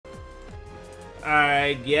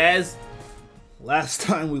I guess last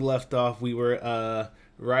time we left off, we were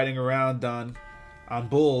riding around on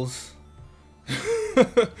bulls.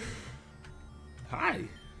 Hi.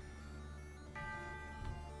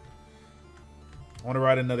 I want to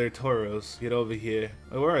ride another Tauros. Get over here.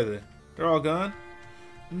 Oh, where are they? They're all gone?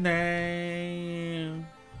 Nah.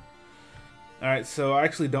 Alright, so I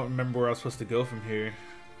actually don't remember where I was supposed to go from here.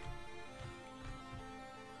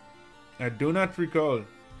 I do not recall.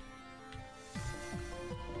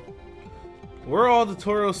 Where are all the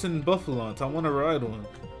Tauros and Buffalons? I want to ride one.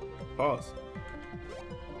 Pause.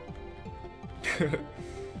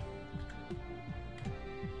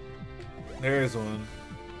 There's one.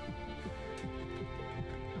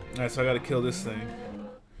 Alright, so I gotta kill this thing.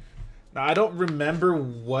 Now, I don't remember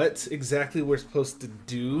what exactly we're supposed to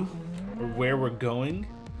do or where we're going.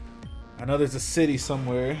 I know there's a city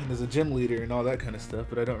somewhere, and there's a gym leader and all that kind of stuff,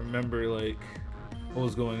 but I don't remember, like, what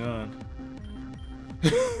was going on.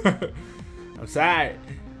 I'm sorry.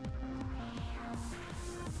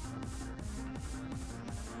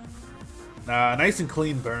 Nice and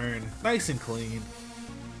clean burn. Nice and clean.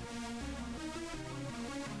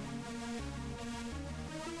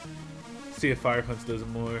 See if Fire Punch does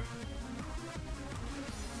more.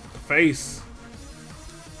 Face.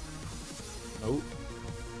 Nope.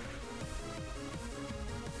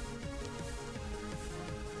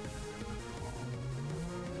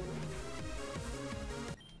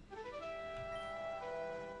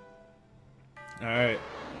 Alright.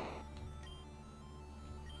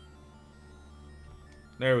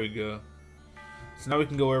 There we go. So now we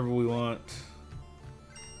can go wherever we want.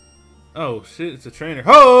 Oh shit, it's a trainer.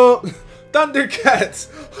 Ho! Thundercats!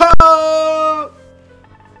 Ho!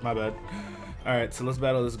 My bad. Alright, so let's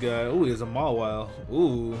battle this guy. Ooh, he has a Mawile.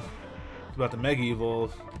 Ooh. He's about to Mega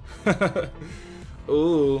Evolve.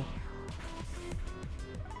 Ooh.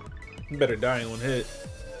 You better die in one hit.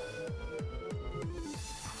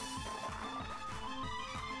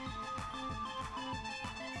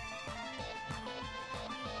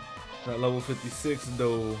 Got level 56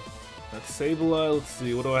 though. That's Sableye. Let's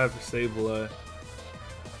see, what do I have for Sableye?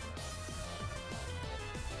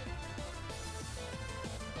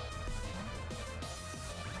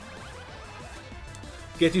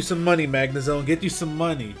 Get you some money, Magnezone. Get you some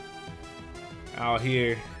money. Out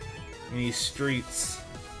here in these streets.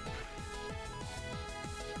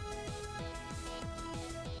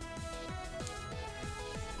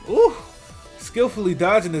 Ooh! Skillfully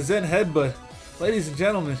dodging the Zen headbutt. Ladies and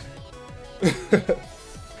gentlemen. I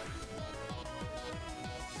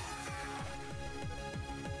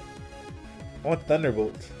want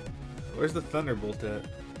Thunderbolt. Where's the Thunderbolt at?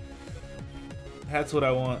 That's what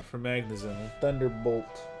I want for Magnezone.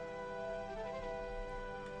 Thunderbolt.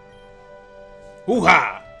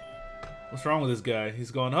 Hoo-ha! What's wrong with this guy?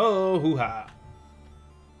 He's going, oh, hoo-ha.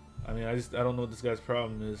 I mean, I don't know what this guy's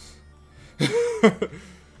problem is.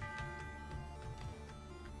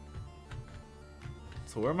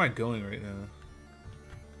 So where am I going right now?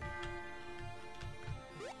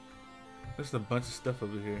 There's a bunch of stuff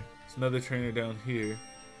over here. There's another trainer down here.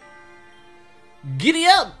 Giddy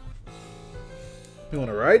up! You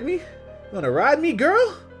wanna ride me? You wanna ride me,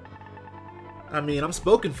 girl? I mean, I'm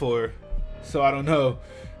spoken for, so I don't know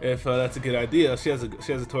if that's a good idea. She has a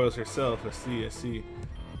Tauros herself. I see. Let me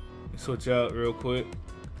switch out real quick.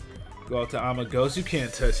 Go out to I'm a Ghost. You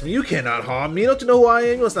can't touch me. You cannot harm me. Don't you know who I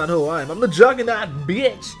am? You must not know who I am. I'm the Juggernaut,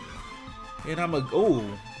 bitch. And I'm a... Oh,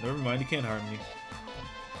 never mind. You can't harm me.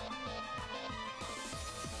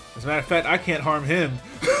 As a matter of fact, I can't harm him.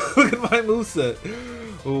 Look at my moveset.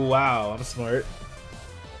 Oh, wow. I'm smart.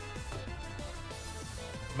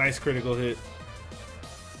 Nice critical hit.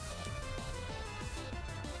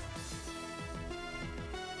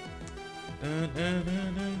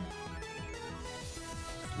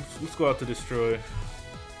 Let's go out to destroy.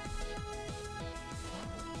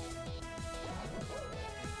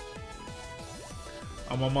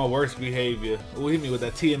 I'm on my worst behavior. Ooh, hit me with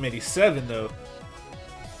that TM87 though.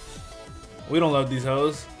 We don't love these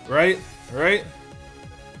hoes, right? Right?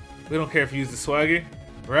 We don't care if you use the swagger,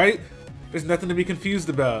 right? There's nothing to be confused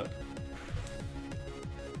about.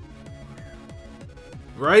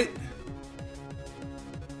 Right?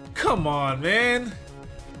 Come on, man.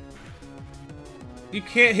 You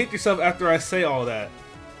can't hit yourself after I say all that.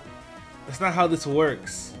 That's not how this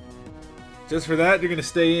works. Just for that, you're gonna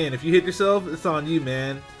stay in. If you hit yourself, it's on you,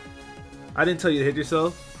 man. I didn't tell you to hit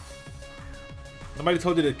yourself. Nobody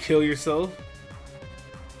told you to kill yourself.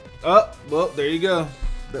 Oh, well, there you go.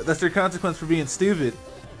 That's your consequence for being stupid.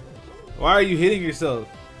 Why are you hitting yourself?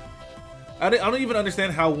 I don't even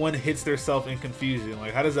understand how one hits their self in confusion.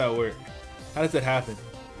 Like, how does that work? How does that happen?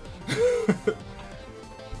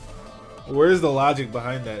 Where's the logic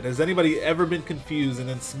behind that? Has anybody ever been confused and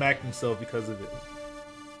then smacked himself because of it?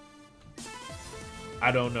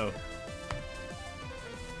 I don't know.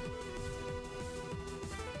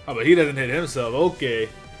 Oh, but he doesn't hit himself. Okay.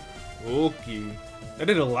 Okay. That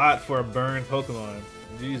did a lot for a burned Pokemon.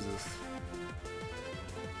 Jesus.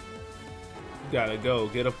 You gotta go.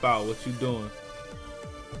 Get up out. What you doing?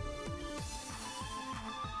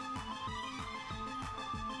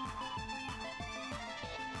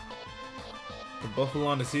 The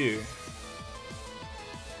Buffalon is here.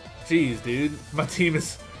 Jeez, dude. My team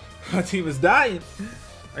is dying.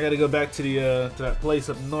 I gotta go back to the to that place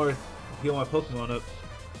up north. Heal my Pokemon up.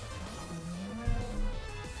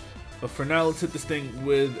 But for now, let's hit this thing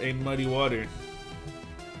with a muddy water.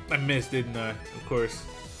 I missed, didn't I? Of course.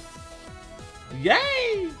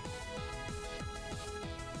 Yay!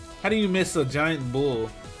 How do you miss a giant bull?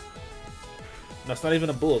 That's not even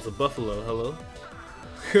a bull, it's a buffalo. Hello?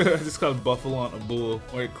 I just called Buffalon a bull.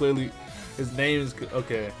 Where clearly his name is...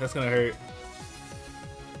 Okay, that's gonna hurt.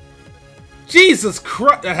 Jesus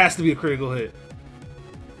Christ! That has to be a critical hit.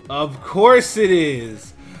 Of course it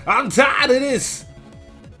is! I'm tired of this!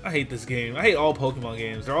 I hate this game. I hate all Pokemon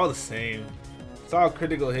games. They're all the same. It's all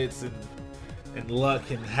critical hits and luck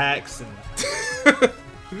and hacks and...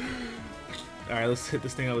 Alright, let's hit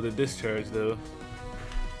this thing out with a discharge though.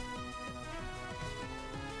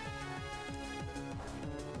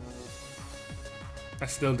 I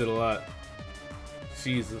still did a lot.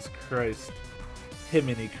 Jesus Christ.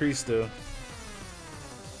 Himiny Cristo.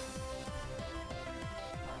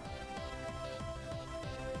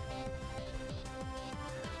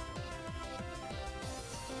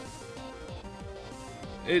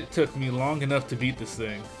 It took me long enough to beat this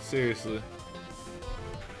thing. Seriously.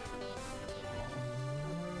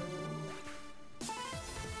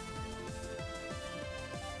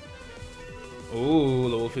 Ooh,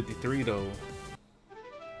 level 53 though.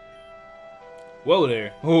 Whoa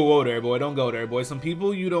there. Oh, whoa there, boy. Don't go there, boy. Some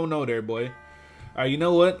people you don't know there, boy. Alright, you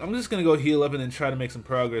know what? I'm just gonna go heal up and then try to make some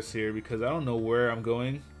progress here because I don't know where I'm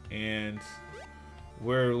going and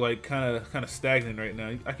we're like kind of stagnant right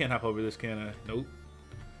now. I can't hop over this, can I? Nope.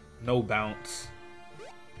 No bounce.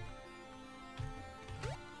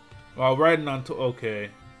 While riding on to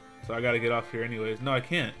okay. So I gotta get off here anyways. No, I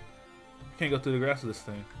can't. I can't go through the grass of this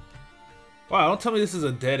thing. Wow, don't tell me this is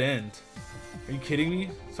a dead end. Are you kidding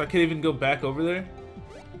me? So I can't even go back over there?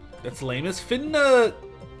 That's lame as finna.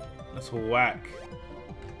 That's whack.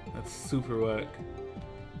 That's super whack.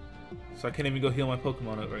 So I can't even go heal my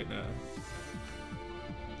Pokemon up right now.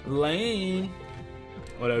 Lame.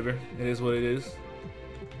 Whatever. It is what it is.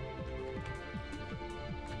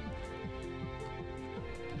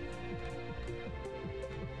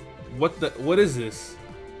 What is this?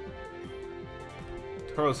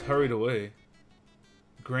 Tauros hurried away.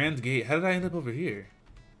 Grand Gate. How did I end up over here?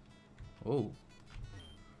 Oh.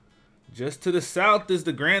 Just to the south is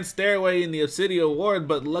the Grand Stairway in the Obsidian Ward,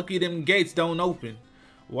 but lucky them gates don't open.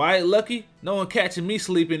 Why lucky? No one catching me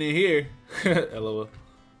sleeping in here. LOL.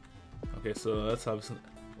 Okay, so that's obviously...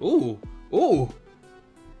 Ooh! Ooh!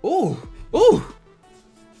 Ooh! Ooh!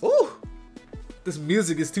 Ooh! This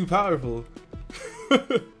music is too powerful.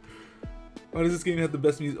 Why does this game have the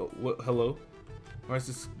best music? Oh, what? Hello? Why is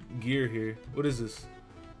this gear here? What is this?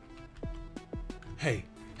 Hey,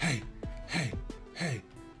 hey, hey, hey,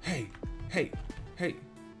 hey, hey, hey.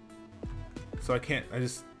 So I can't, I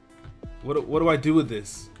just, what do I do with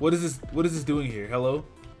this? What is this doing here? Hello?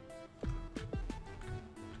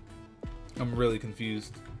 I'm really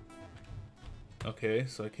confused. Okay,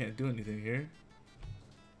 so I can't do anything here.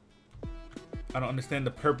 I don't understand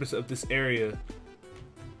the purpose of this area.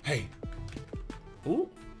 Hey. Ooh,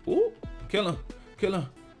 ooh, kill him, kill him,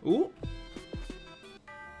 ooh.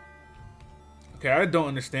 Okay, I don't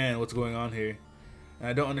understand what's going on here. And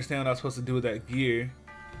I don't understand what I was supposed to do with that gear.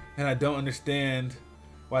 And I don't understand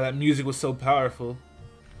why that music was so powerful.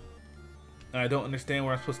 And I don't understand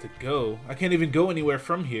where I'm supposed to go. I can't even go anywhere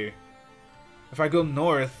from here. If I go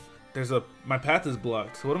north, my path is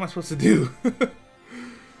blocked. So what am I supposed to do?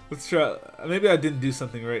 Let's try. Maybe I didn't do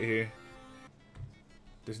something right here.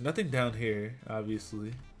 There's nothing down here,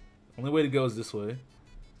 obviously. Only way to go is this way.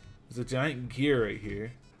 There's a giant gear right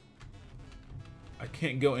here. I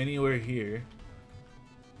can't go anywhere here.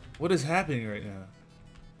 What is happening right now?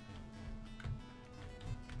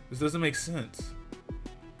 This doesn't make sense.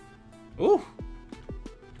 Ooh!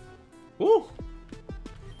 Ooh!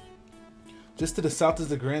 Just to the south is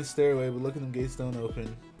the Grand Stairway, but look at them gates don't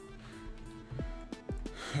open.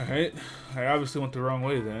 Alright. I obviously went the wrong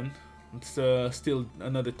way then. Let's steal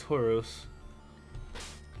another Tauros.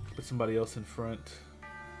 Put somebody else in front.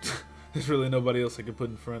 There's really nobody else I can put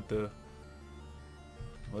in front though.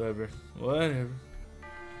 Whatever. Whatever.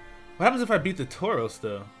 What happens if I beat the Tauros,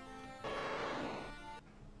 though?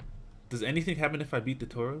 Does anything happen if I beat the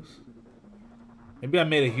Tauros? Maybe I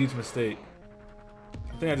made a huge mistake.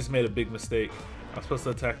 I think I just made a big mistake. I was supposed to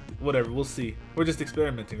attack. Whatever, we'll see. We're just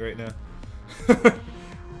experimenting right now.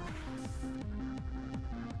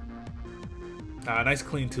 Ah, nice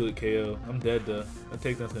clean to it KO. I'm dead though. That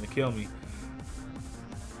takedown's gonna kill me.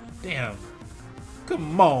 Damn.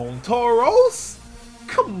 Come on, Tauros!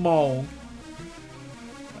 Come on!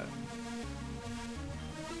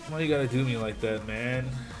 Why you gotta do me like that, man?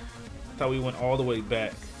 I thought we went all the way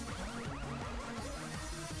back.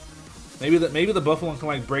 Maybe the buffalo can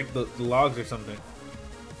like break the logs or something.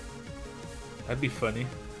 That'd be funny.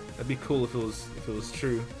 That'd be cool if it was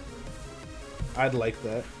true. I'd like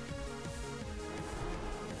that.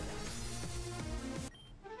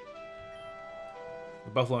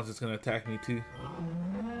 The buffalo's just gonna attack me too.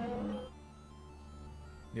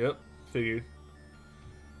 Yep, figured.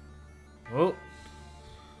 Well,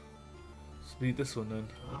 let's beat this one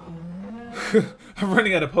then. I'm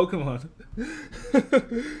running out of Pokemon.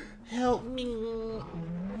 Help me.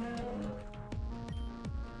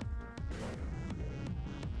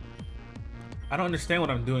 I don't understand what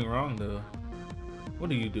I'm doing wrong though. What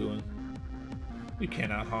are you doing? You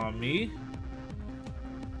cannot harm me.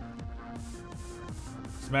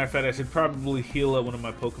 As a matter of fact, I should probably heal up one of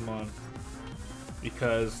my Pokemon,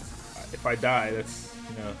 because if I die, that's,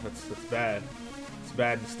 you know, that's bad. It's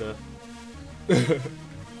bad and stuff.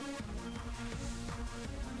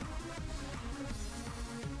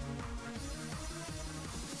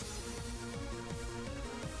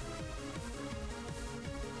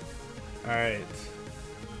 Alright.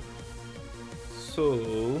 So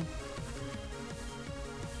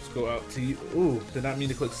let's go out to you. Ooh, did not mean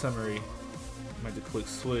to click summary. Might have to click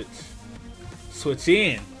switch. Switch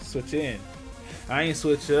in. Switch in. I ain't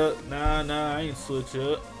switch up. Nah, I ain't switch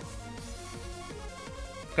up.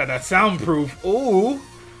 Got that soundproof. Ooh.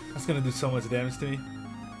 That's gonna do so much damage to me.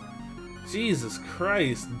 Jesus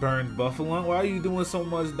Christ, burned buffalo. Why are you doing so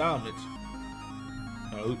much damage?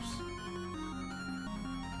 Oh, oops.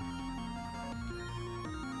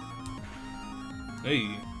 Hey.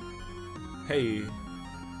 Hey.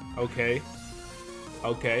 Okay.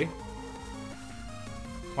 Okay.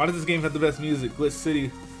 Why does this game have the best music? Glitch City.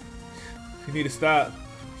 You need to stop.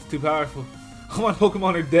 It's too powerful. All my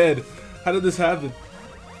Pokemon are dead. How did this happen?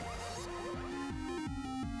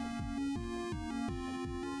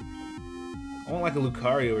 I want like a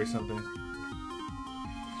Lucario or something.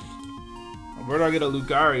 Where do I get a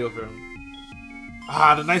Lucario from?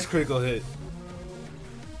 Ah, the nice critical hit.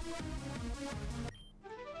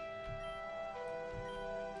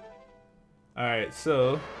 Alright,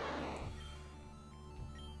 so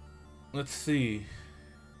let's see.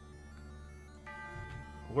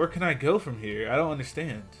 Where can I go from here? I don't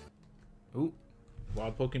understand. Ooh,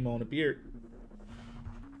 wild Pokemon appeared.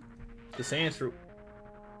 The Sandshrew.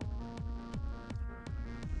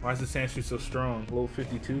 Why is the Sandshrew so strong? Level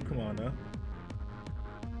 52? Come on now.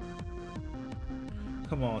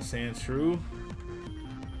 Come on, Sandshrew.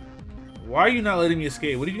 Why are you not letting me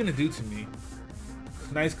escape? What are you gonna do to me?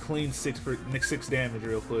 Nice clean 6 damage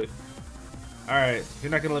real quick. Alright,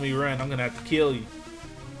 you're not gonna let me run. I'm gonna have to kill you.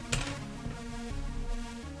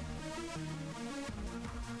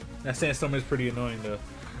 That sandstorm is pretty annoying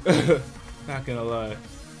though. Not gonna lie.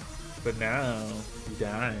 But now, you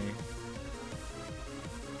die.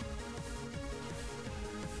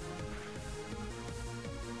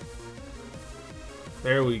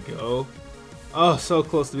 There we go. Oh, so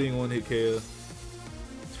close to being one hit KO.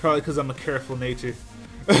 It's probably because I'm a careful nature.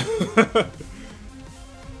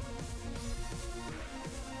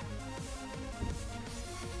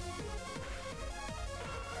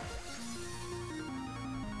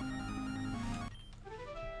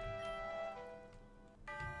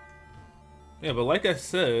 Yeah, but like I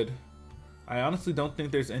said, I honestly don't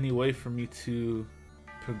think there's any way for me to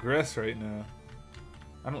progress right now.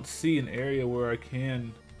 I don't see an area where I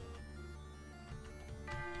can.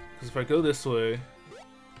 Because if I go this way,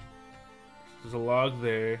 there's a log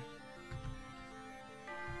there.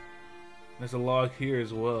 There's a log here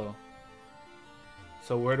as well.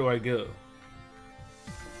 So where do I go?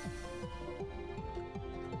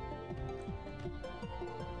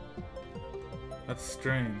 That's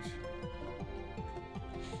strange.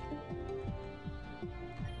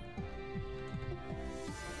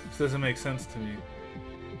 This doesn't make sense to me.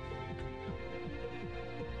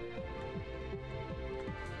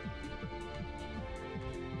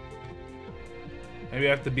 Maybe I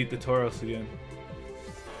have to beat the Tauros again.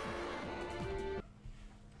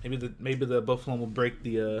 Maybe the buffalo will break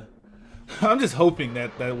the I'm just hoping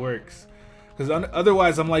that that works. Because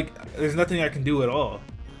otherwise I'm like, there's nothing I can do at all.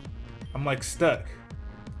 I'm like stuck.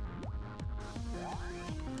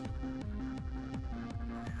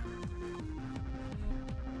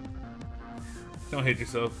 Don't hit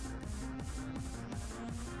yourself.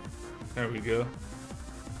 There we go.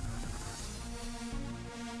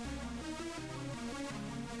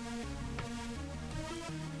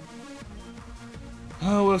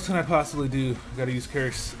 Oh, what else can I possibly do? I gotta use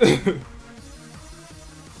curse. If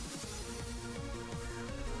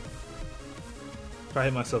I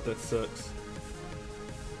hit myself, that sucks.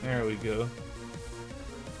 There we go.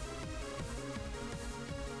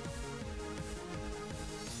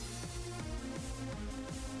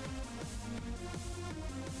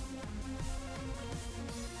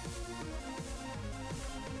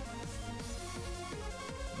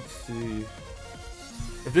 Let's see.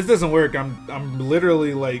 If this doesn't work, I'm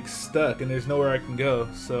literally like stuck and there's nowhere I can go.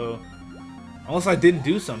 So unless I didn't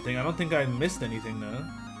do something, I don't think I missed anything though.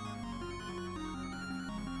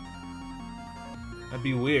 That'd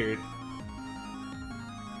be weird.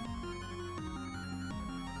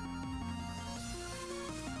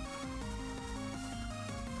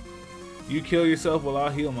 You kill yourself while I'll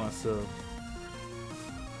heal myself.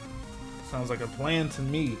 Sounds like a plan to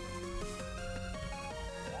me.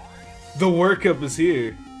 The workup is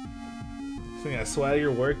here. So yeah, swagger,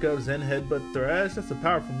 workup, zen, headbutt, thrash. That's a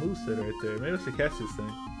powerful moveset right there. Maybe I should catch this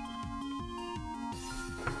thing.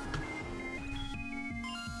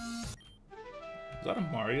 Is that a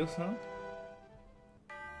Mario sound?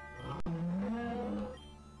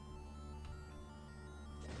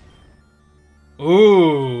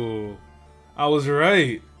 Ooh, I was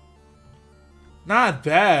right. Not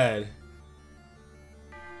bad.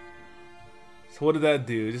 So what did that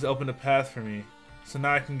do? It just opened a path for me. So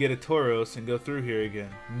now I can get a Tauros and go through here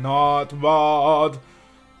again. Not bad.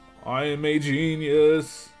 I am a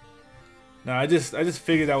genius. Now I just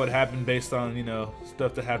figured that would happen based on, you know,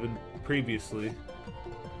 stuff that happened previously.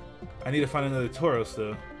 I need to find another Tauros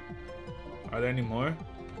though. Are there any more?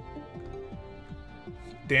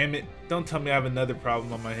 Damn it. Don't tell me I have another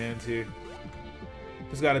problem on my hands here.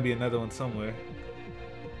 There's gotta be another one somewhere.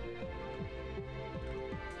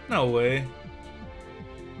 No way.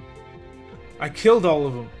 I killed all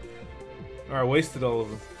of them. Or I wasted all of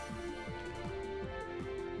them.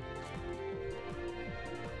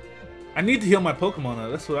 I need to heal my Pokemon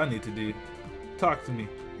though. That's what I need to do. Talk to me.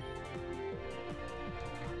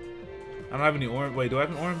 I don't have any orange. Wait, do I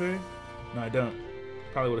have an orange berry? No, I don't.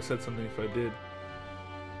 Probably would have said something if I did.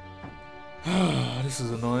 This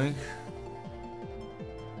is annoying.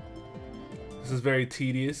 This is very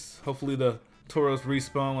tedious. Hopefully the Tauros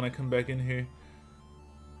respawn when I come back in here.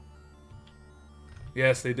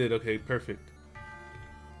 Yes, they did. Okay, perfect.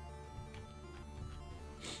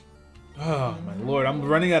 Oh my lord, I'm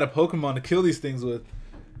running out of Pokemon to kill these things with.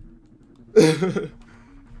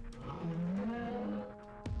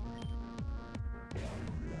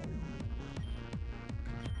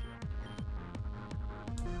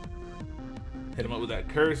 Hit him up with that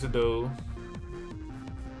curse though.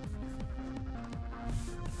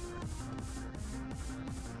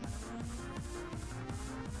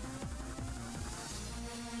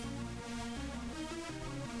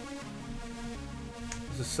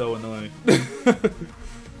 This is so annoying. Let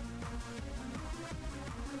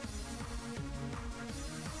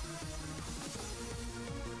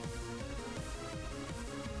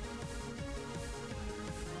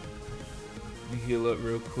me heal up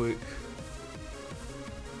real quick.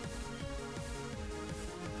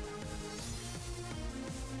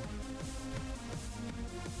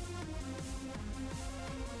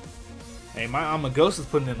 Hey, my Amagos is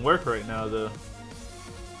putting in work right now, though.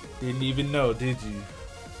 Didn't even know, did you?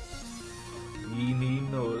 You need to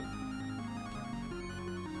know it.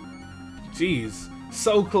 Jeez,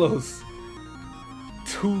 so close.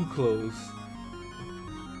 Too close.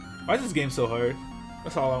 Why is this game so hard?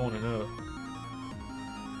 That's all I want to know.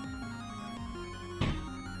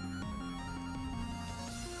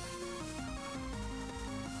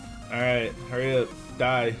 Alright, hurry up.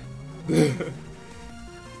 Die.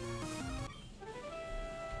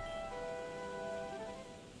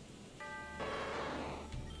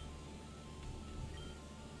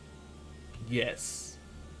 Yes.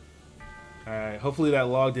 Alright, hopefully that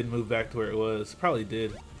log didn't move back to where it was. Probably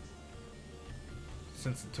did.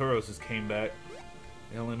 Since the Tauros just came back.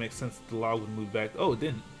 It only makes sense that the log would move back. Oh, it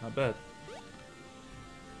didn't. Not bad.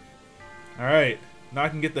 Alright, now I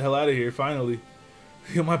can get the hell out of here, finally.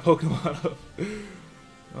 Heal my Pokemon up.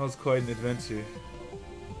 That was quite an adventure.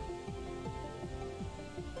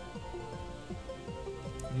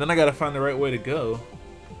 And then I gotta find the right way to go.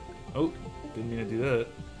 Oh, didn't mean to do that.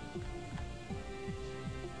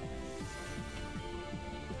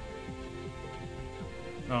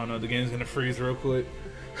 Oh no, the game's gonna freeze real quick.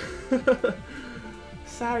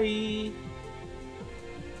 Sorry.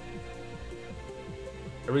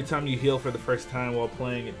 Every time you heal for the first time while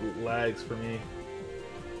playing, it lags for me.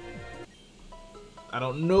 I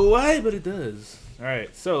don't know why, but it does.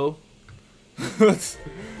 Alright, so let's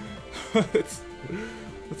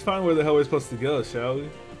find where the hell we're supposed to go, shall we?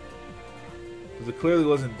 Because it clearly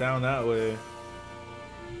wasn't down that way.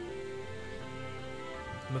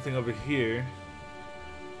 Nothing over here.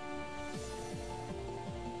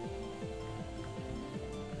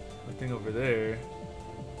 Nothing over there.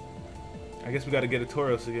 I guess we gotta get a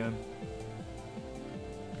Tauros again.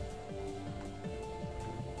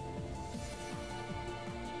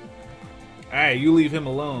 Alright, you leave him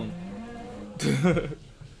alone.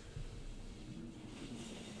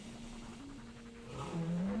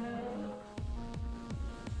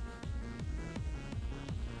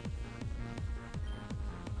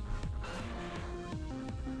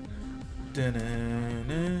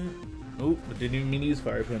 Oh, I didn't even mean to use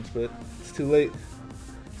Fire Punch, but it's too late.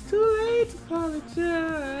 It's too late to apologize.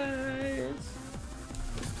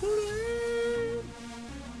 It's too late.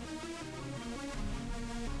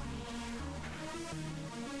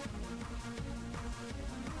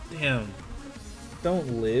 Damn.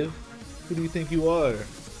 Don't live. Who do you think you are?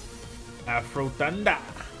 Afro Thunder.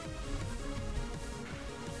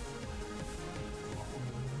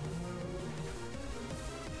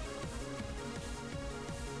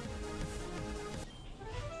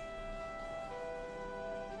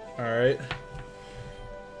 Alright.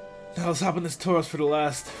 Now let's hop on this Tauros for the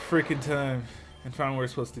last freaking time and find where we're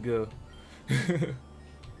supposed to go.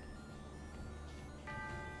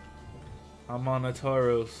 I'm on a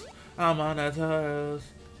Tauros. I'm on a Tauros.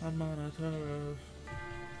 I'm on a Tauros.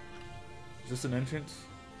 Is this an entrance?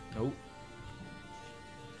 Nope.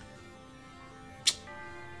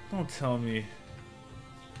 Don't tell me.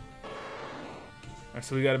 Alright,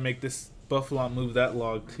 so we gotta make this Buffalon move that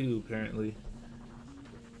log too, apparently.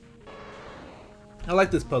 I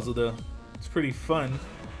like this puzzle though. It's pretty fun.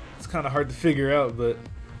 It's kind of hard to figure out, but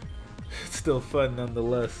it's still fun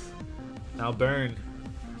nonetheless. Now burn.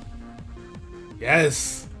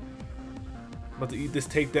 Yes! I'm about to eat this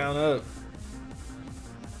takedown up.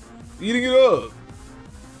 Eating it up!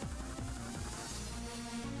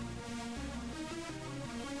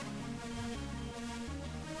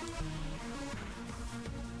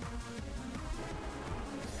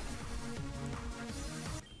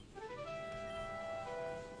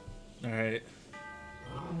 Alright.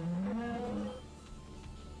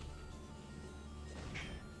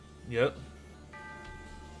 Yep.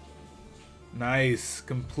 Nice.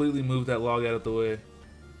 Completely moved that log out of the way.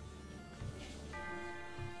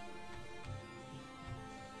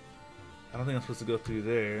 I don't think I'm supposed to go through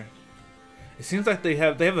there. It seems like they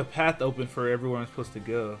have a path open for everywhere I'm supposed to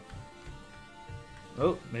go.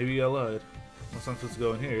 Oh, maybe I lied. Unless I'm supposed to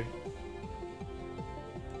go in here.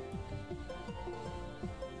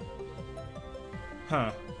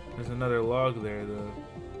 Huh. There's another log there, though.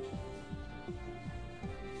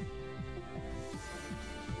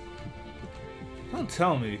 Don't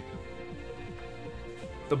tell me.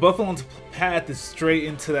 The Buffalon's path is straight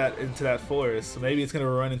into that forest, so maybe it's gonna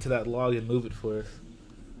run into that log and move it for us.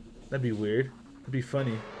 That'd be weird. That'd be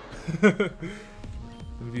funny. It'd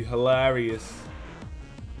be hilarious.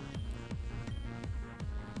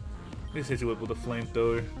 Let's hit you up with a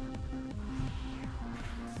flamethrower.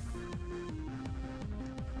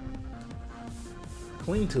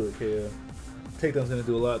 Clean to it, KO. Takedown's gonna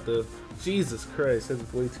do a lot though. Jesus Christ,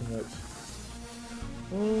 that's way too much.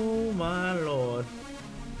 Oh my lord.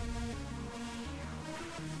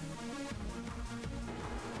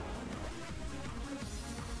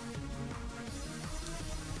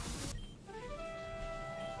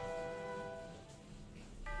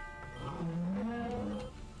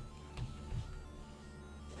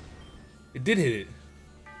 It did hit it.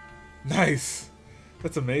 Nice.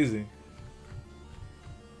 That's amazing.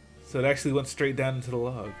 So it actually went straight down into the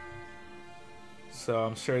log. So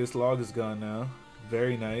I'm sure this log is gone now.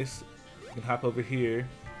 Very nice. You can hop over here.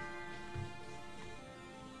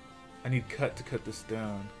 I need cut to cut this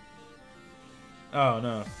down. Oh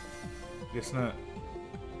no. Guess not.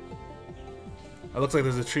 It looks like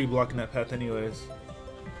there's a tree blocking that path anyways.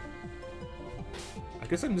 I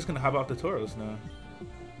guess I'm just gonna hop off the Tauros now.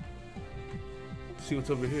 See what's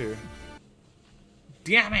over here.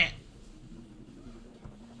 Damn it!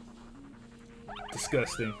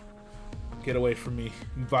 Disgusting. Get away from me,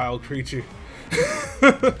 you vile creature.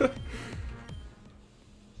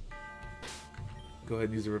 Go Go ahead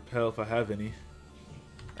and use a repel if I have any.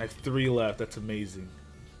 I have 3 left. That's amazing.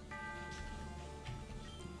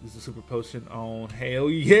 Use the super potion on. Hell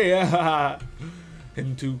yeah!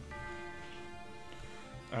 Into.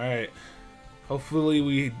 Alright.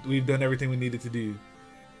 Hopefully we've done everything we needed to do.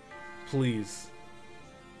 Please.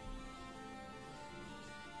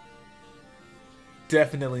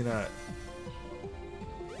 Definitely not.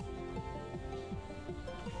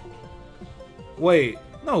 Wait.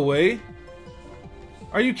 No way.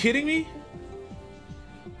 Are you kidding me?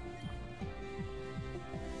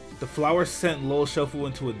 The flower sent Lil Shofu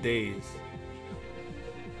into a daze.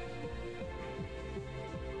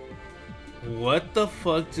 What the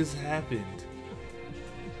fuck just happened?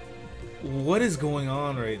 What is going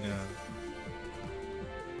on right now?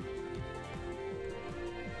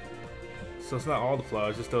 So it's not all the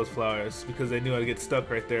flowers, just those flowers, because they knew I'd get stuck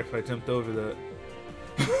right there if I jumped over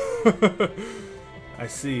that. I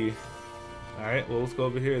see. Alright, well, let's go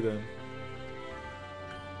over here then.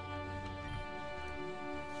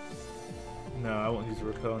 No, I won't use a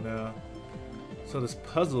repel now. So this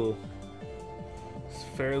puzzle is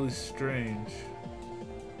fairly strange.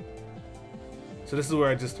 So this is where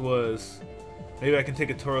I just was. Maybe I can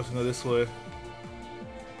take a Tauros and go this way.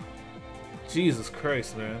 Jesus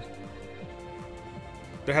Christ, man.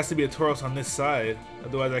 There has to be a Tauros on this side.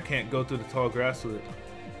 Otherwise I can't go through the tall grass with it.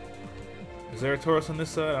 Is there a Tauros on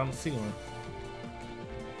this side? I don't see one.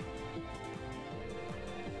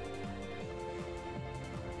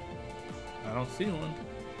 I don't see one.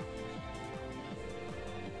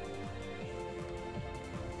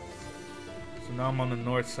 So now I'm on the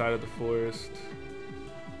north side of the forest.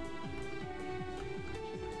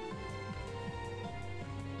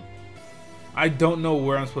 I don't know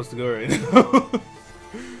where I'm supposed to go right now.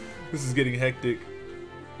 This is getting hectic.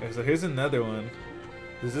 Okay, so here's another one.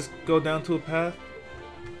 Does this go down to a path?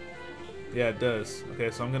 Yeah, it does.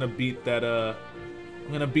 Okay, so I'm gonna beat that,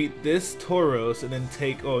 I'm gonna beat this Tauros and then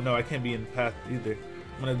take, oh no, I can't be in the path either.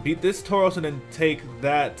 I'm gonna beat this Tauros and then take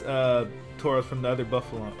that, Tauros from the other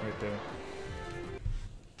buffalo right there.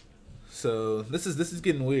 So, this is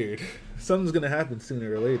getting weird. Something's gonna happen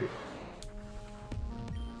sooner or later.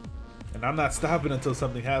 And I'm not stopping until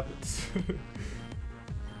something happens.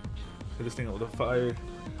 This thing with a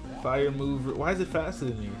fire mover. Why is it faster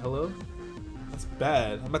than me? Hello? That's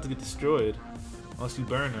bad. I'm about to get destroyed. Unless you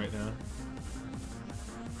burn right now.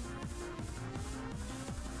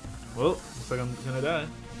 Well, looks like I'm gonna die.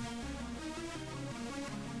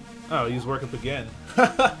 Oh, use work up again.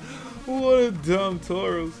 What a dumb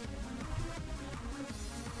Tauros.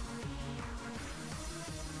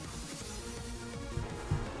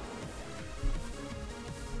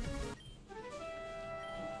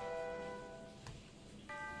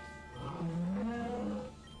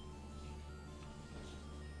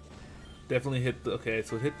 Definitely hit the, okay,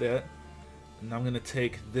 so hit that. And I'm gonna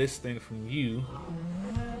take this thing from you.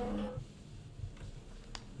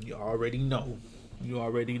 You already know. You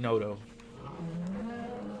already know though.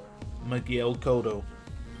 Miguel Cotto.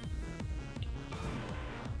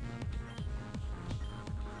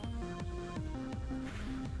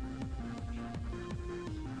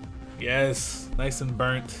 Yes, nice and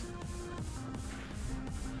burnt.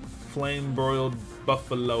 Flame broiled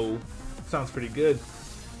buffalo. Sounds pretty good.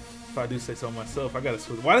 If I do say so myself, I gotta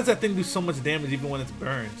switch. Why does that thing do so much damage even when it's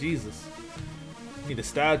burned? Jesus. I need to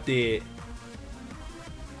stop that.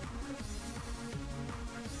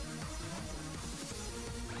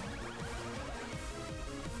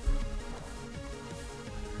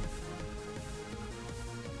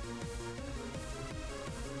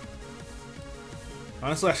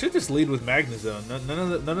 Honestly, I should just lead with Magnezone.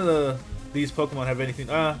 None of these Pokemon have anything.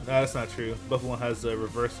 No, that's not true. Buffalo has a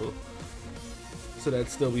reversal. So that'd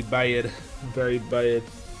still be bad. Very bad.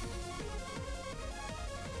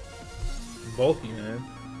 Bulky, man.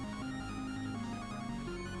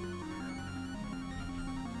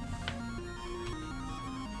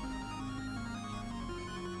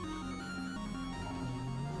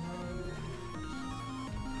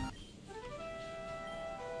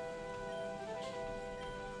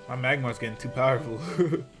 My Magmar's getting too powerful.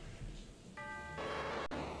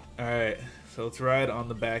 Alright, so let's ride on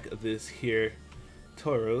the back of this here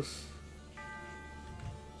Tauros.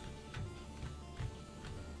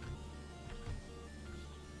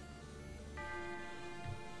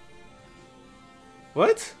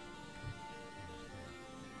 What?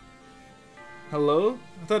 Hello?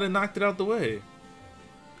 I thought it knocked it out the way.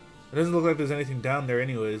 It doesn't look like there's anything down there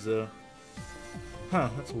anyways, though. Huh,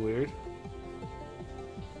 that's weird.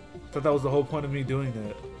 I thought that was the whole point of me doing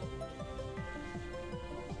that.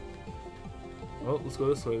 Well, let's go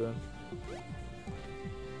this way then.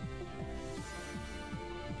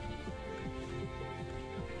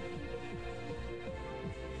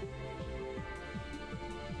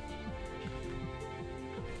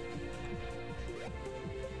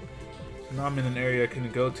 Now I'm in an area I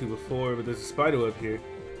couldn't go to before, but there's a spider web here.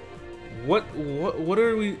 What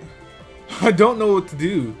are we... I don't know what to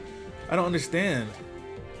do. I don't understand.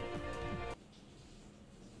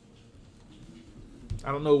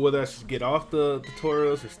 I don't know whether I should get off the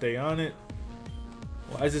Tauros or stay on it.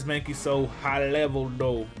 Why is this Mankey so high level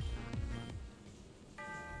though?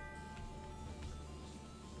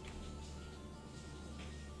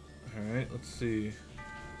 Alright, let's see.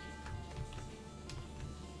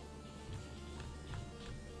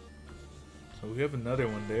 So we have another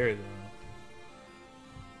one there though.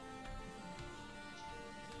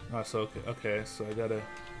 Oh, so okay, so I gotta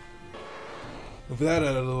move that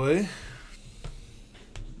out of the way.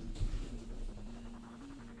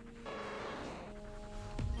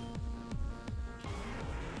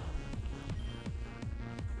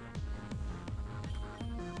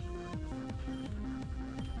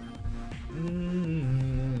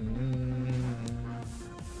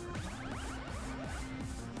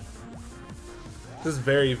 This is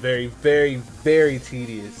very, very, very, very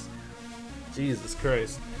tedious. Jesus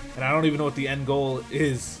Christ. And I don't even know what the end goal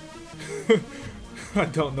is. I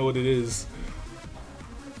don't know what it is.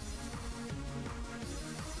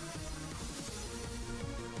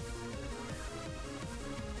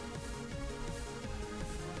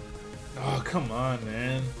 Oh, come on,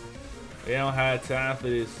 man. They don't have time for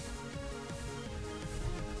this.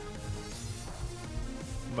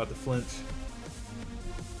 I'm about to flinch.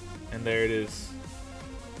 And there it is.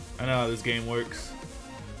 I know how this game works.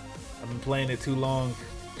 I've been playing it too long.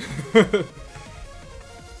 This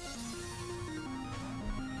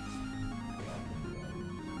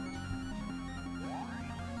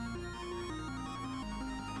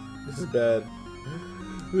is bad.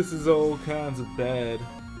 This is all kinds of bad.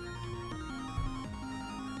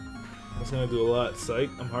 That's gonna do a lot.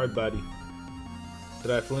 Psych, I'm hard body.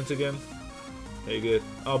 Did I flinch again? Hey, good.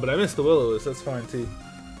 Oh, but I missed the Will-O-Wisp. That's fine too.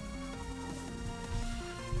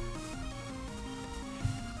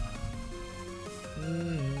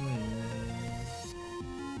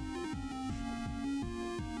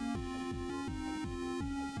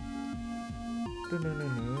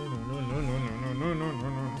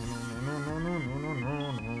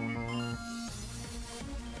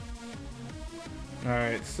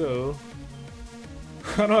 Alright, so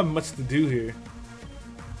I don't have much to do here.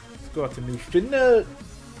 Let's go out to New Finna.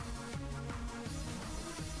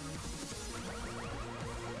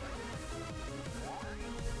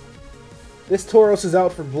 This Tauros is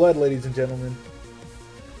out for blood, ladies and gentlemen.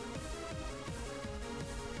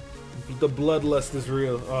 The bloodlust is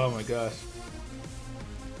real. Oh my gosh.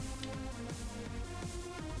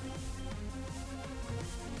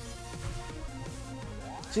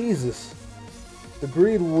 Jesus. The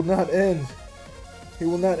greed will not end. It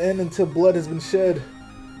will not end until blood has been shed.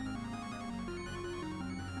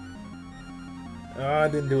 Ah, I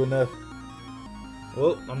didn't do enough.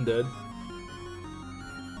 Well, I'm dead.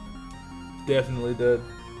 Definitely dead.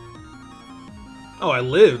 Oh, I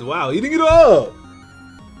lived. Wow, eating it up!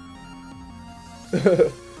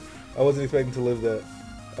 I wasn't expecting to live that.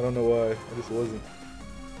 I don't know why. I just wasn't.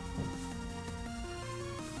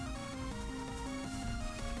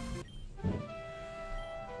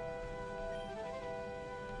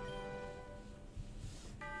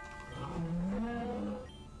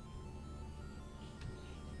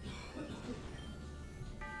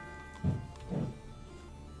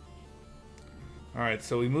 Alright,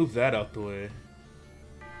 so we moved that out the way.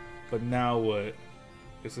 But now what?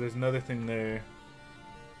 Okay, so there's another thing there.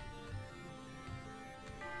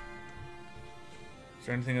 Is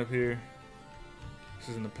there anything up here? This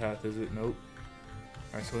isn't the path, is it? Nope.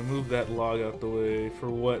 Alright, so we moved that log out the way. For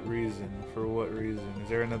what reason? For what reason? Is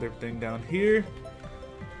there another thing down here?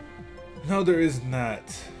 No, there is not.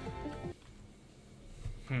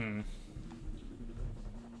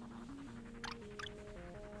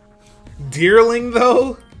 Deerling,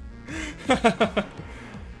 though?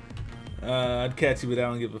 I'd catch you, but I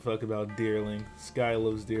don't give a fuck about Deerling. Sky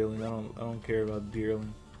loves Deerling. I don't care about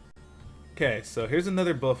Deerling. Okay, so here's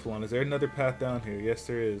another Buffalon. Is there another path down here? Yes,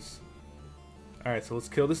 there is. Alright, so let's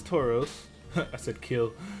kill this Tauros. I said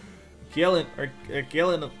kill. Killing, or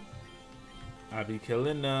killing them. I be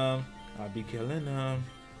killing them. I be killing them.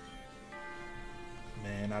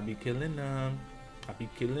 Man, I be killing them. I be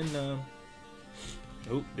killing them.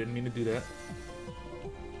 Nope, didn't mean to do that.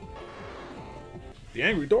 The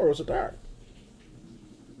angry Tauros attack.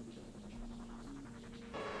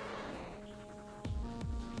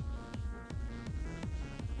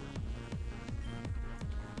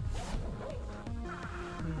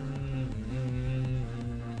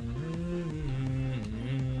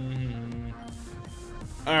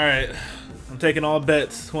 Alright, I'm taking all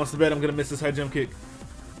bets. Who wants to bet I'm gonna miss this high jump kick?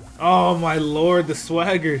 Oh my lord, the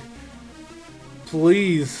swagger.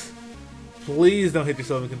 Please. Please don't hit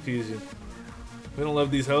yourself in confusion. We don't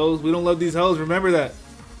love these hoes. We don't love these hoes. Remember that.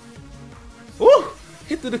 Woo!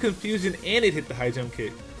 Hit through the confusion and it hit the high jump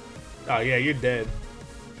kick. Oh yeah, you're dead.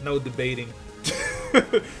 No debating.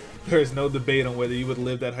 There's no debate on whether you would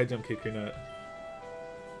live that high jump kick or not.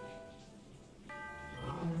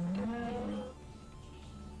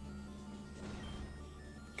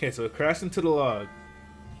 Okay, so it crashed into the log.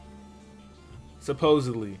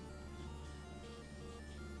 Supposedly.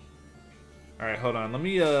 Alright, hold on. Let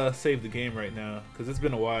me save the game right now, because it's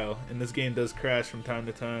been a while, and this game does crash from time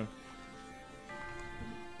to time.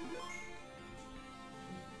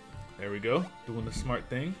 There we go. Doing the smart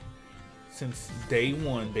thing. Since day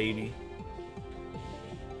one, baby.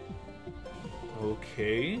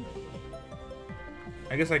 Okay.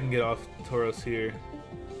 I guess I can get off Tauros here,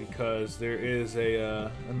 because there is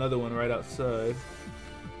a another one right outside.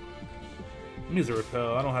 Let me use a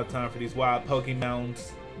repel. I don't have time for these wild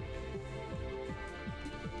Pokemons.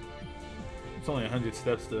 It's only 100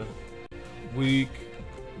 steps though. Weak.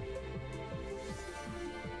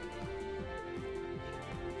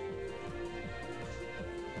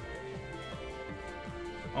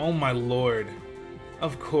 Oh my lord.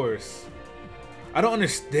 Of course. I don't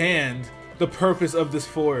understand the purpose of this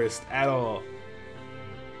forest at all.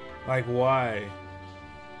 Like, why?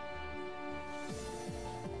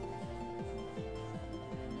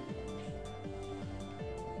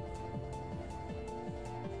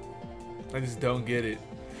 I just don't get it.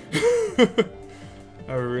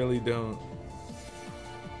 I really don't.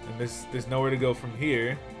 And there's nowhere to go from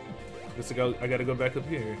here. I gotta go back up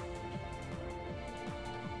here.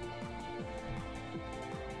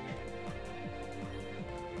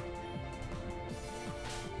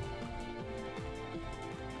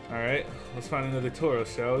 Alright, let's find another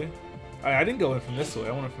Tauros, shall we? I didn't go in from this way,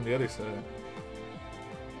 I went from the other side.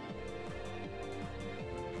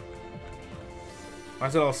 Why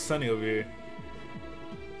is it all sunny over here?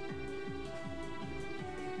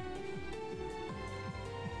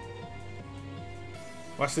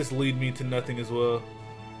 Watch this lead me to nothing as well.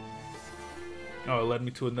 Oh, it led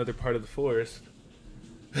me to another part of the forest.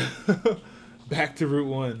 Back to Route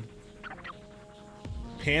 1.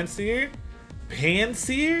 Panseer?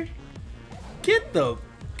 Panseer? Get up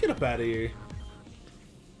out of here.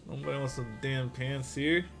 Nobody wants some damn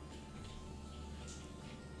Panseer.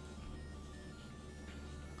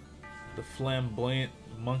 The flamboyant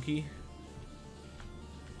monkey.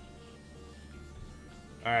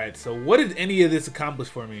 Alright, so what did any of this accomplish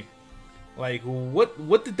for me? Like,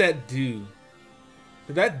 what did that do?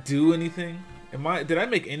 Did that do anything? Did I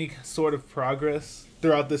make any sort of progress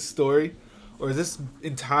throughout this story? Or has this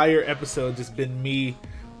entire episode just been me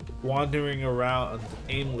wandering around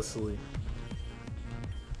aimlessly?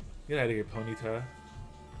 Get out of here, Ponyta.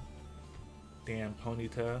 Damn,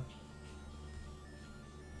 Ponyta.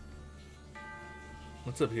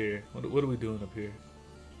 What's up here? What are we doing up here?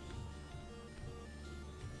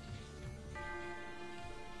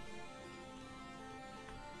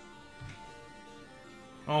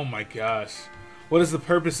 Oh my gosh. What is the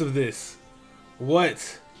purpose of this?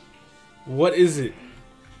 What? What is it?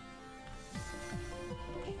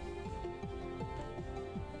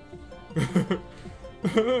 I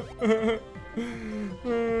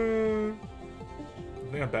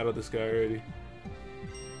think I battled this guy already.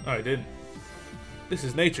 Oh, I didn't. This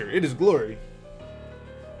is nature. It is glory.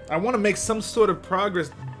 I want to make some sort of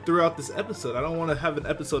progress throughout this episode. I don't want to have an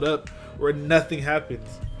episode up where nothing happens.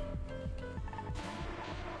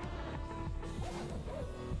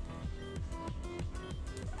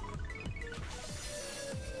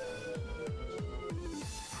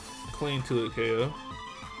 Clean to it, KO.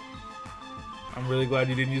 I'm really glad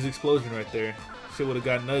you didn't use explosion right there. Shit would have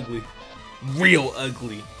gotten ugly. Real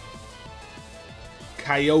ugly.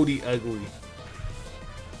 Coyote ugly.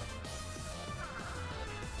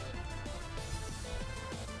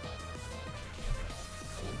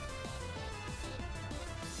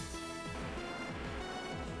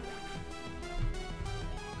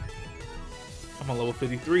 I'm on level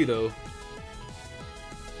 53 though.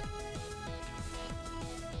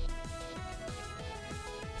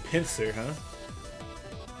 Pinsir, huh?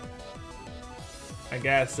 I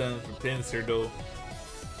got something for Pinsir though.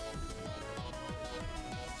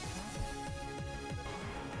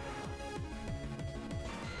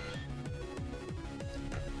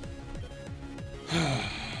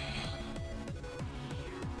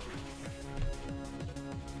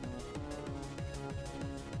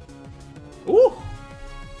 Ooh!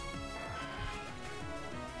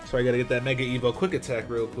 So I gotta get that Mega Evo quick attack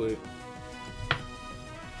real quick.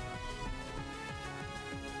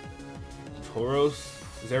 Tauros?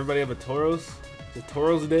 Does everybody have a Tauros? Is it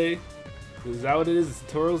Tauros Day? Is that what it is?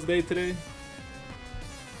 It's Tauros Day today?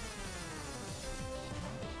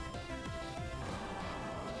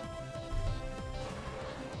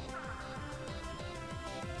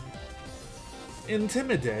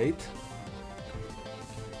 Intimidate?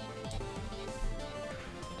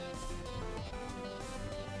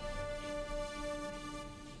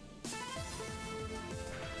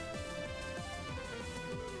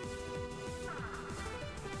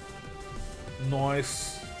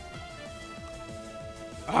 Nice.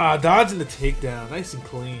 Ah, dodging the takedown. Nice and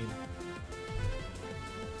clean.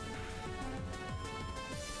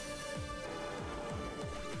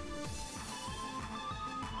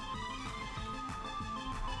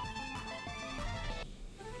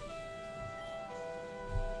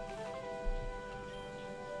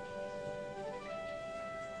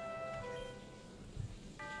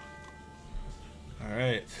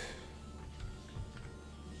 Alright.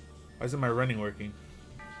 Why isn't my running working?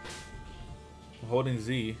 I'm holding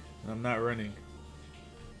Z and I'm not running.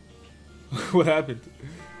 What happened?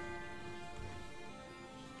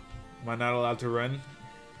 Am I not allowed to run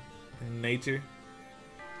in nature?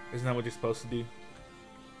 Isn't that what you're supposed to do?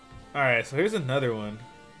 Alright, so here's another one.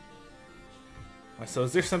 So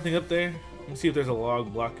is there something up there? Let me see if there's a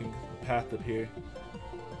log blocking the path up here.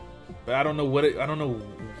 But I don't know what I don't know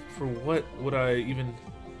for what would I even...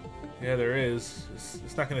 Yeah, there is.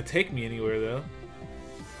 It's not gonna take me anywhere though.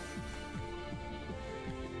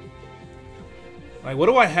 Like, what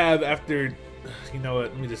do I have after? You know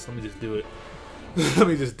what? Let me just do it. Let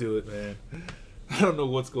me just do it, man. I don't know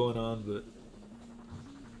what's going on, but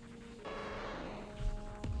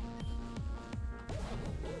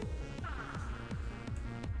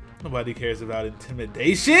nobody cares about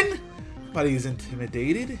intimidation. Nobody's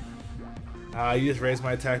intimidated. You just raised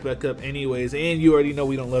my attack back up anyways, and you already know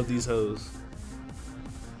we don't love these hoes.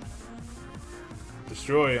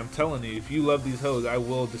 Destroy, I'm telling you, if you love these hoes, I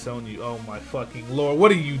will disown you. Oh my fucking lord,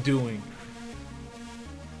 what are you doing?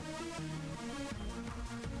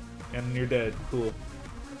 And you're dead, cool.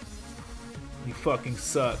 You fucking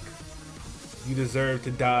suck. You deserve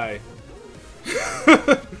to die.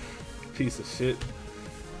 Piece of shit.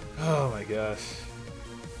 Oh my gosh.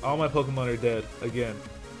 All my Pokemon are dead, again.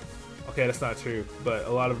 Okay, that's not true, but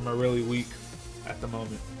a lot of them are really weak at the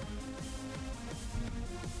moment.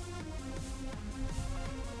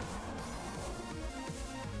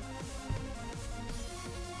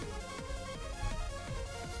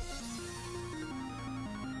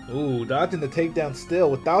 Ooh, dodging the takedown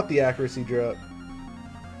still without the accuracy drop.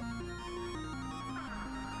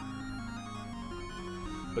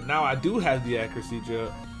 But now I do have the accuracy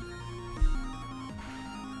drop.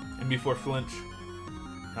 And before flinch.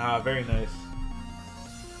 Ah, very nice.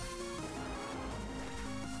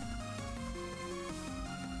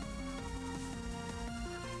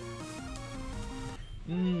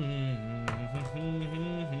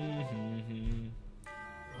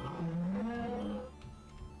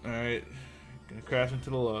 Alright, gonna crash into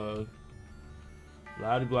the log.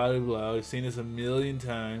 Blah blah blah. We've seen this a million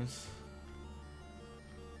times.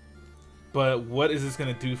 But what is this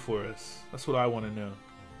gonna do for us? That's what I want to know.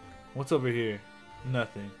 What's over here?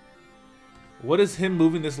 Nothing. What is him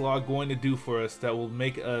moving this log going to do for us that will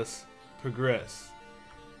make us progress?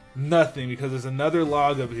 Nothing, because there's another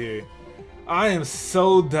log up here. I am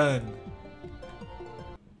so done.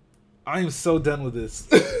 I am so done with this.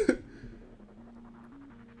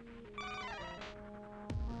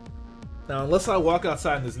 Now, unless I walk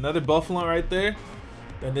outside and there's another buffalo right there,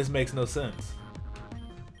 then this makes no sense.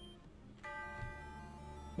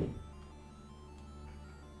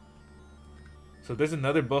 So there's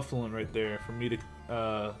another buffalo right there for me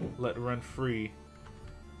to let run free.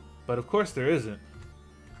 But of course there isn't.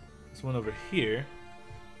 This one over here.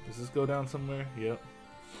 Does this go down somewhere? Yep.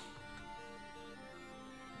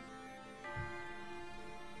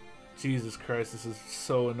 Jesus Christ, this is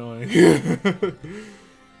so annoying.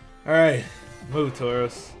 Alright, move,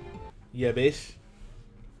 Tauros. Yeah, bitch.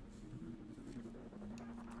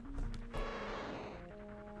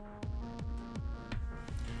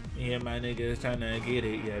 Yeah, my nigga is trying to get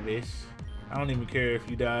it, yeah, bitch. I don't even care if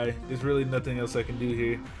you die. There's really nothing else I can do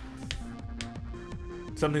here.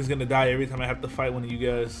 Something's gonna die every time I have to fight one of you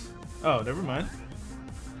guys. Oh, never mind.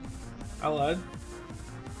 I lied.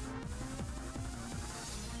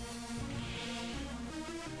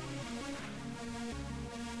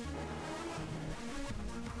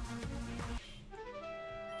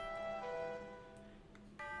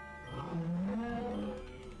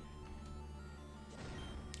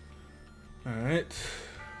 Alright.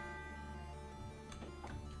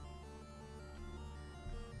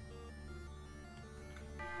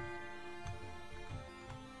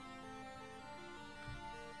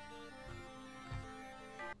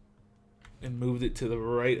 moved it to the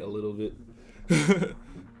right a little bit. The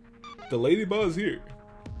ladybug is here.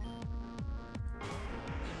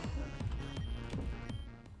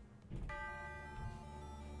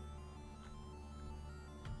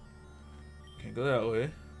 Can't go that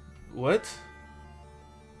way. What?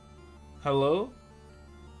 Hello?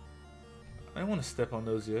 I don't want to step on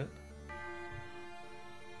those yet.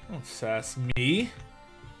 Don't sass me.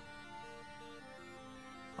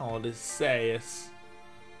 All this sass.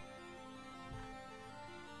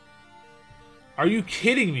 Are you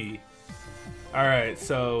kidding me? Alright,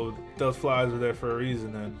 so those flies were there for a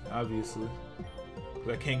reason then, obviously.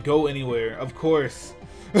 I can't go anywhere, of course.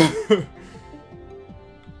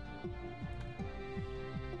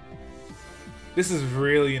 This is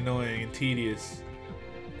really annoying and tedious.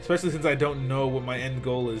 Especially since I don't know what my end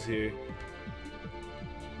goal is here.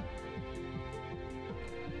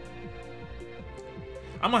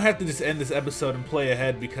 I'm gonna have to just end this episode and play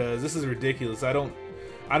ahead because this is ridiculous. I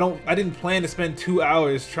didn't plan to spend 2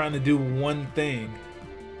 hours trying to do one thing.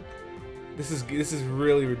 This is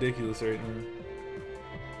really ridiculous right now.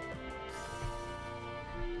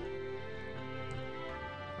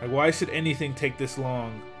 Like, why should anything take this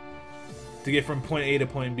long to get from point A to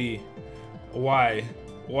point B? Why?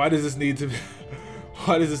 Why does this need to be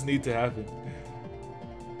why does this need to happen?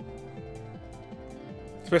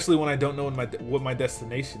 Especially when I don't know what my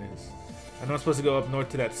destination is. I know I'm supposed to go up north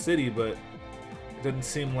to that city, but it doesn't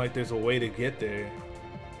seem like there's a way to get there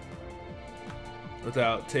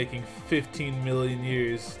without taking 15 million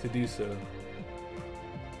years to do so.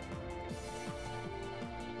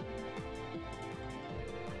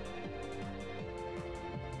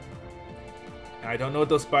 I don't know what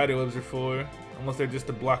those spider webs are for, unless they're just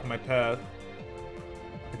to block my path.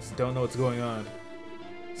 I just don't know what's going on.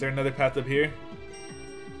 Is there another path up here?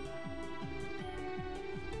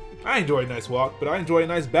 I enjoy a nice walk, but I enjoy a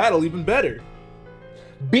nice battle even better.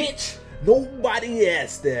 Bitch, nobody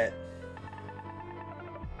asked that.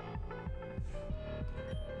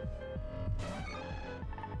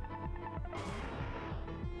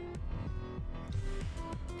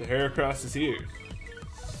 The Heracross is here.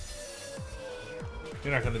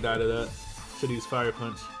 You're not gonna die to that. Should use Fire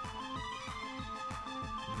Punch.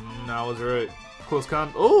 No, I was right. Close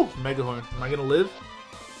con. Oh, Megahorn. Am I gonna live?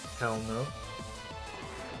 Hell no.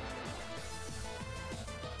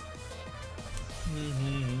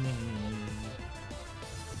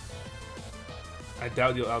 I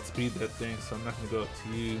doubt you'll outspeed that thing, so I'm not gonna go up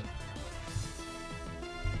to you.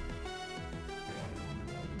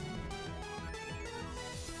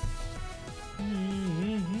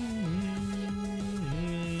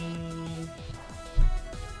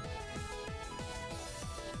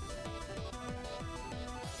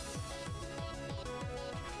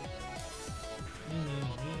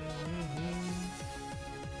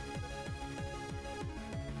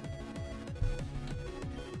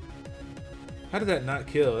 How did that not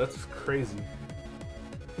kill? That's crazy.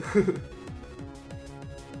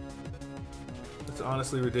 That's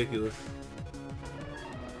honestly ridiculous.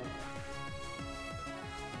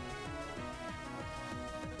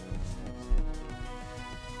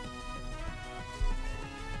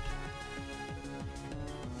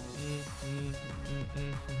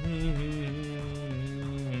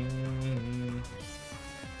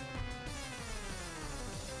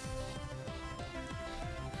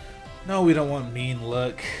 No, we don't want mean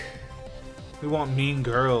luck. We want mean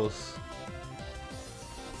girls.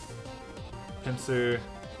 Pincer.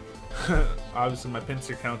 Obviously my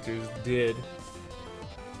pincer counter is dead.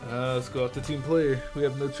 Let's go out to team player. We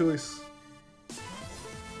have no choice.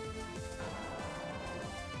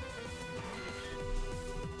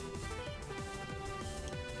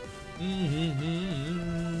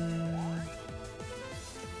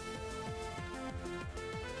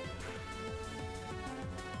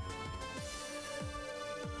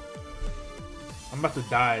 I'm about to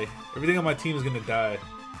die. Everything on my team is gonna die.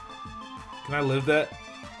 Can I live that?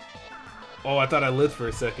 Oh, I thought I lived for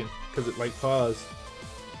a second because it like paused.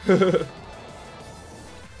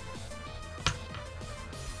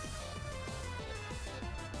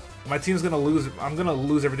 My team's gonna lose. I'm gonna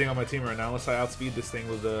lose everything on my team right now unless I outspeed this thing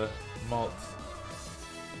with the malts.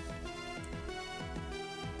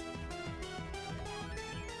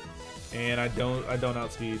 And I don't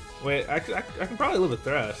outspeed. Wait, I can probably live with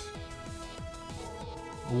Thrash.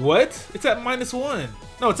 What? It's at -1.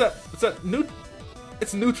 No,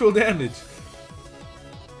 it's neutral damage.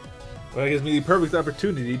 Well, that gives me the perfect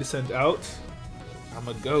opportunity to send out I'm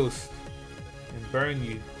a ghost and burn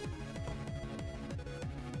you.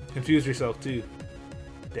 Confuse yourself too.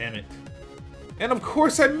 Damn it. And of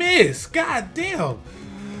course I miss. God damn.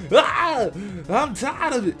 Ah, I'm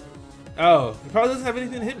tired of it. Oh, it probably doesn't have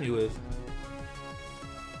anything to hit me with.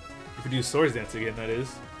 You could use Swords Dance again, that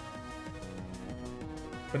is.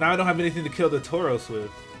 But now I don't have anything to kill the Tauros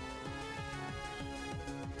with.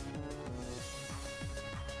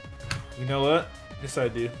 You know what? Yes, I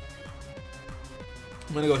do.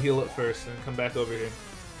 I'm gonna go heal up first and come back over here.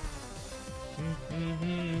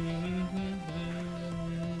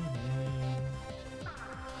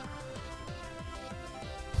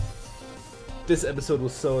 This episode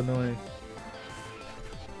was so annoying.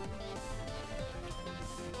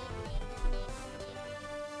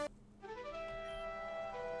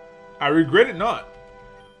 I regret it not.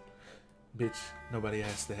 Bitch, nobody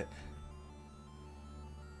asked that.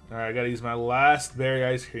 Alright, I gotta use my last berry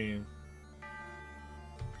ice cream.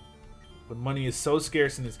 But money is so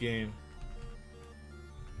scarce in this game.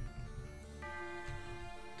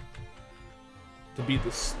 To beat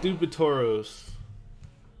the stupid Tauros.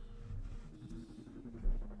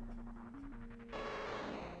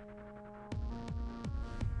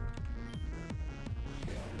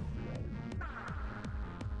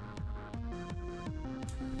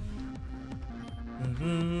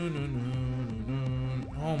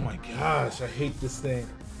 Oh my gosh, I hate this thing.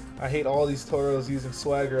 I hate all these Tauros using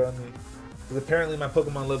swagger on me. Because apparently my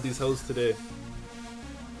Pokemon love these hoes today.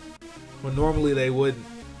 When normally they wouldn't.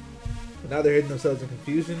 But now they're hitting themselves in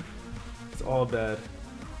confusion. It's all bad.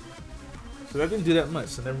 So that didn't do that much,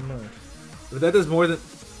 so never mind. But that does more than...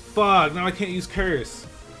 Fuck, now I can't use Curse.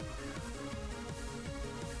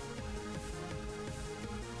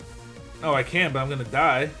 Oh, I can, but I'm gonna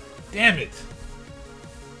die. Damn it!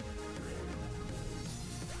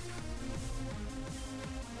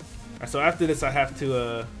 Alright, so after this I have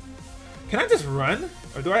to, Can I just run?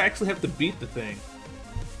 Or do I actually have to beat the thing?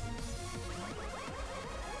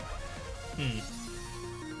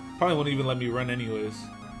 Probably won't even let me run anyways.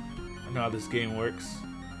 I know how this game works.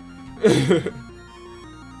 And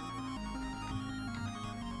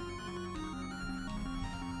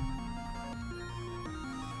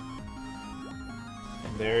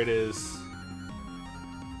there it is.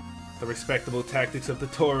 The respectable tactics of the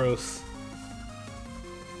Tauros.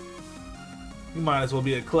 You might as well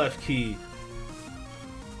be a clef key.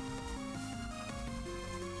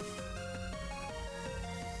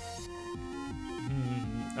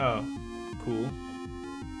 Oh, cool.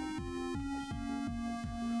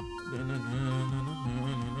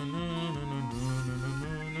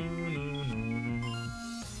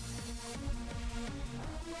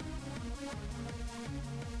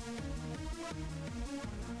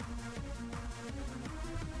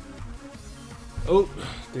 Oh,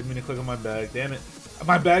 didn't mean to click on my bag. Damn it.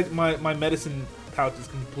 My bag, my medicine pouch is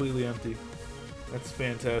completely empty. That's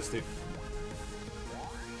fantastic.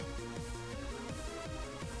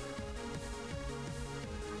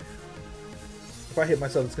 If I hit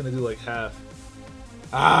myself, it's gonna do like half.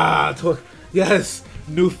 Ah, yes!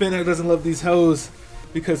 New Finner doesn't love these hoes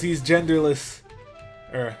because he's genderless.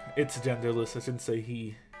 Or, it's genderless. I shouldn't say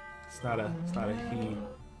he. It's not a he.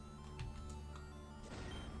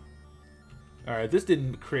 Alright, this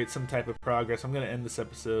didn't create some type of progress. I'm gonna end this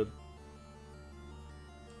episode.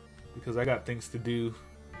 Because I got things to do.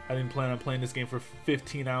 I didn't plan on playing this game for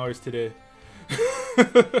 15 hours today.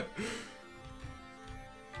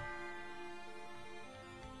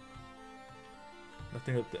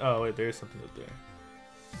 Nothing up there. Oh, wait, there is something up there.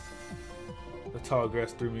 The tall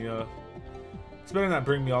grass threw me off. It's better not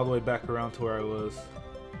bring me all the way back around to where I was.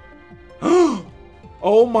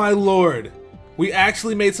 Oh my lord! We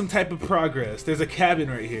actually made some type of progress. There's a cabin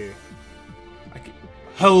right here.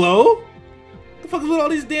 Hello? What the fuck is with all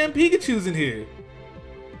these damn Pikachus in here?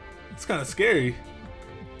 It's kind of scary.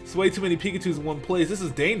 It's way too many Pikachus in one place. This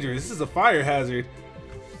is dangerous. This is a fire hazard.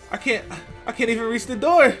 I can't even reach the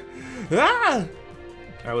door. Ah!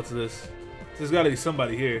 Alright, what's this? There's gotta be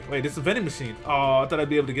somebody here. Wait, this is a vending machine. Oh, I thought I'd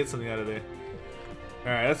be able to get something out of there.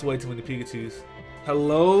 Alright, that's way too many Pikachus.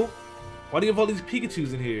 Hello? Why do you have all these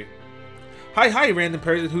Pikachus in here? Hi, random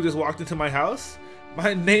person who just walked into my house.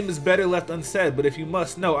 My name is better left unsaid, but if you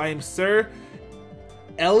must know, I am Sir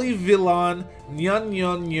Elivilon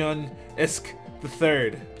Nyan the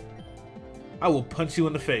Third. I will punch you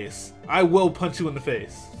in the face. I will punch you in the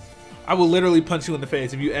face. I will literally punch you in the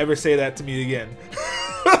face if you ever say that to me again.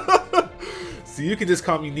 So you can just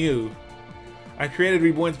call me New. I created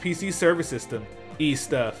Reborn's PC server system.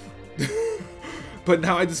 E-stuff. But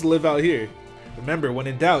now I just live out here. Remember, when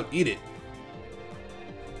in doubt, eat it.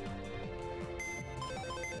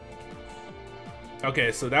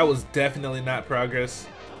 Okay, so that was definitely not progress.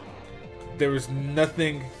 There was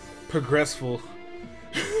nothing progressful.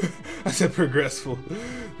 I said progressful.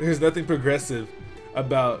 There's nothing progressive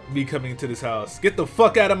about me coming to this house. Get the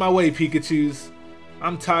fuck out of my way, Pikachus.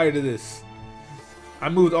 I'm tired of this. I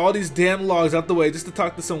moved all these damn logs out the way just to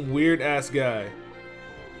talk to some weird ass guy.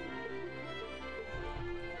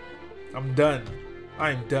 I'm done.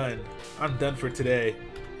 I'm done. I'm done for today.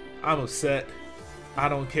 I'm upset. I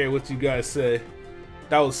don't care what you guys say.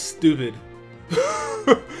 That was stupid.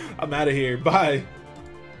 I'm out of here. Bye.